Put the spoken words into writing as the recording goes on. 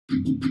Hi,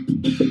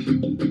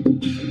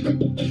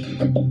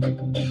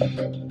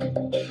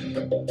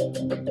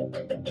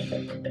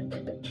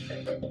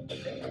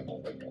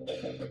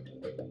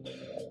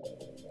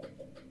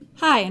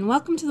 and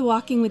welcome to the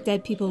Walking with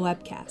Dead People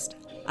webcast.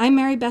 I'm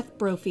Mary Beth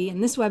Brophy,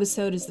 and this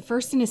webisode is the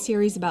first in a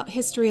series about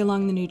history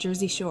along the New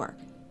Jersey shore.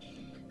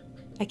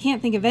 I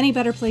can't think of any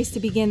better place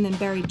to begin than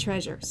buried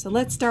treasure, so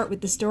let's start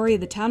with the story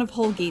of the town of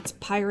Holgate's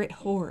pirate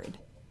horde.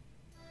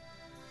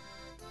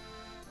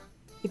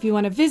 If you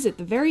want to visit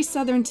the very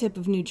southern tip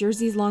of New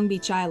Jersey's Long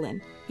Beach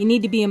Island, you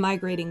need to be a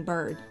migrating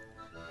bird.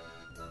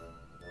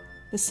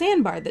 The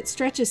sandbar that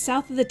stretches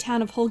south of the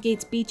town of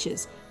Holgate's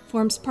beaches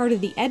forms part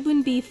of the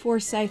Edwin B.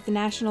 Forsyth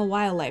National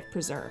Wildlife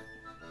Preserve.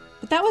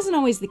 But that wasn't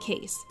always the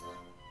case.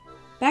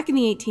 Back in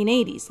the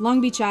 1880s, Long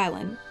Beach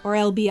Island, or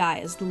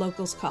LBI as the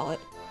locals call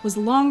it, was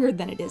longer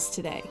than it is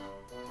today.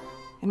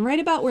 And right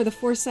about where the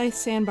Forsyth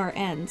sandbar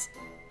ends,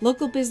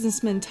 local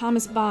businessman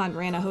Thomas Bond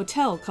ran a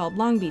hotel called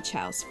Long Beach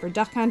House for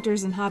duck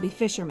hunters and hobby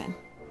fishermen.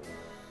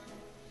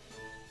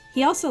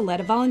 He also led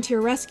a volunteer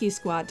rescue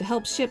squad to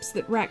help ships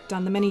that wrecked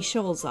on the many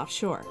shoals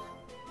offshore.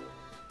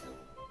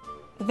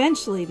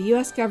 Eventually, the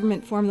U.S.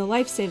 government formed the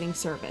Life-Saving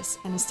Service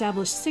and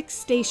established 6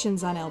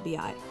 stations on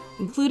LBI,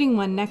 including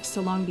one next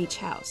to Long Beach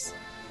House.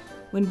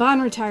 When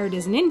Bond retired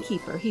as an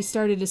innkeeper, he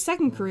started a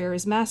second career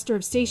as master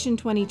of Station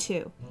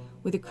 22,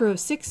 with a crew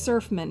of 6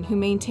 surfmen who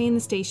maintained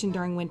the station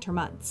during winter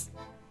months.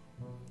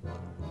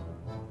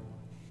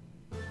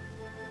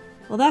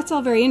 Well, that's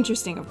all very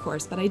interesting, of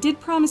course, but I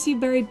did promise you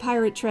buried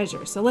pirate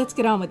treasure, so let's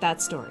get on with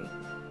that story.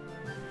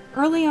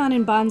 Early on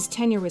in Bond's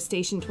tenure with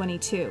Station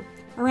 22,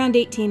 around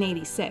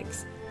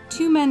 1886,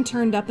 2 men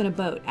turned up in a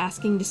boat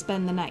asking to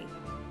spend the night.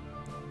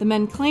 The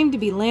men claimed to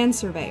be land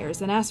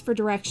surveyors and asked for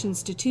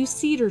directions to 2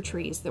 cedar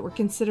trees that were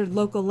considered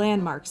local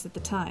landmarks at the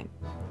time.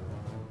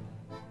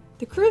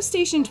 The crew of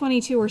Station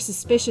 22 were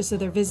suspicious of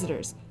their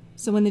visitors,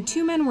 so when the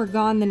 2 men were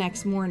gone the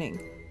next morning,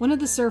 one of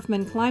the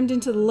surfmen climbed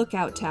into the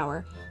lookout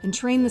tower and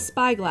trained the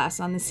spyglass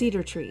on the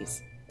cedar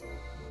trees.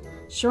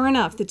 Sure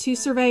enough, the 2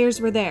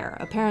 surveyors were there,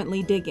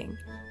 apparently digging.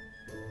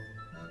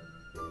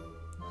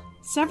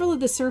 Several of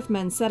the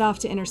surfmen set off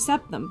to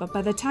intercept them, but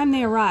by the time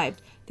they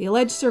arrived, the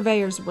alleged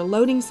surveyors were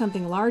loading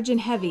something large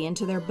and heavy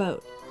into their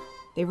boat.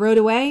 They rowed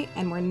away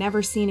and were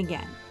never seen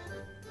again.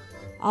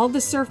 All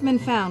the surfmen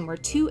found were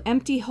 2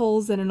 empty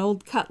holes and an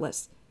old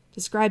cutlass,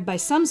 described by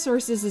some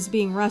sources as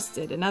being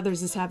rusted and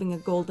others as having a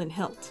golden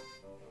hilt.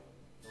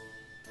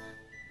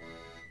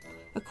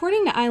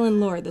 According to island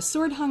lore, the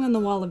sword hung on the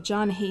wall of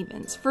John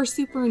Havens, first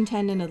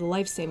superintendent of the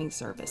Life-Saving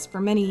Service, for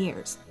many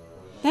years.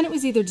 Then it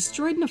was either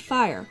destroyed in a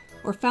fire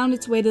or found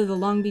its way to the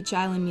Long Beach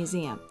Island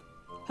Museum.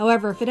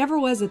 However, if it ever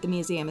was at the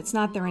museum, it's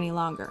not there any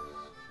longer.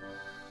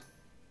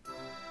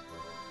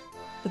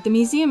 But the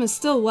museum is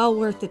still well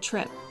worth the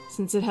trip,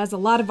 since it has a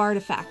lot of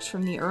artifacts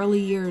from the early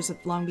years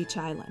of Long Beach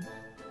Island.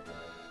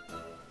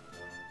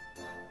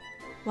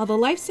 While the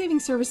Life-Saving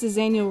Service's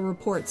annual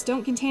reports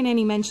don't contain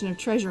any mention of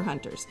treasure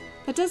hunters,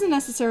 that doesn't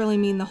necessarily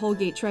mean the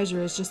Holgate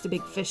treasure is just a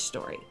big fish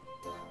story.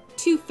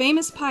 2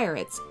 famous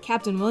pirates,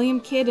 Captain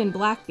William Kidd and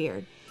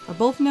Blackbeard, are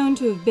both known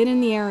to have been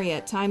in the area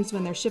at times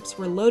when their ships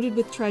were loaded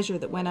with treasure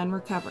that went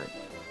unrecovered.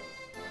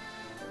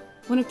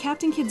 One of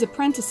Captain Kidd's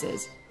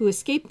apprentices, who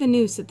escaped the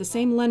noose at the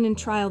same London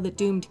trial that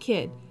doomed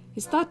Kidd,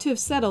 is thought to have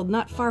settled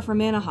not far from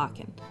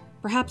Manahawkin,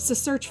 perhaps to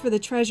search for the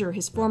treasure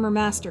his former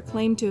master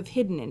claimed to have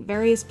hidden in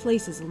various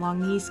places along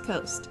the East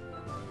Coast.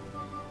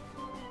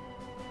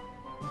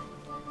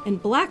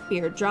 And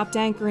Blackbeard dropped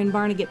anchor in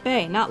Barnegat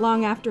Bay not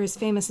long after his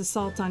famous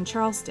assault on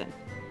Charleston.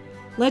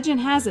 Legend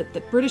has it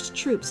that British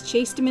troops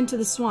chased him into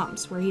the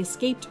swamps, where he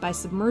escaped by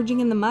submerging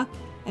in the muck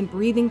and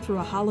breathing through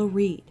a hollow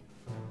reed.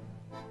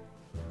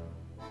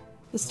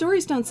 The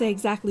stories don't say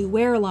exactly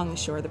where along the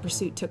shore the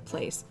pursuit took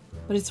place,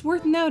 but it's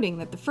worth noting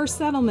that the first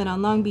settlement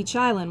on Long Beach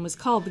Island was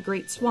called the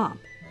Great Swamp.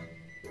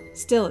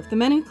 Still, if the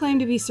men who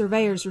claimed to be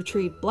surveyors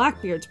retrieved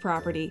Blackbeard's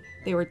property,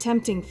 they were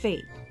tempting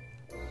fate.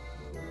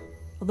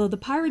 Although the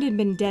pirate had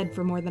been dead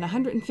for more than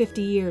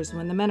 150 years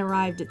when the men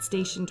arrived at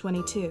Station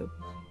 22,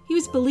 he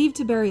was believed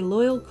to bury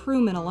loyal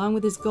crewmen along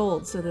with his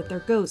gold so that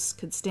their ghosts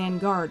could stand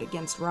guard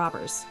against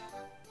robbers.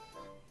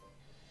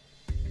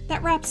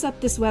 That wraps up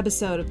this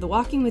webisode of the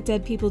Walking with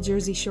Dead People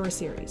Jersey Shore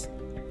series.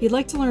 If you'd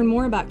like to learn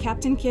more about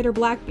Captain Kidd or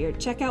Blackbeard,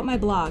 check out my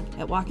blog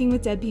at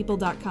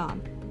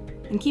walkingwithdeadpeople.com.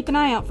 And keep an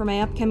eye out for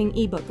my upcoming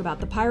ebook about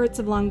the pirates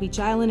of Long Beach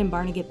Island and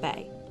Barnegat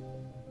Bay.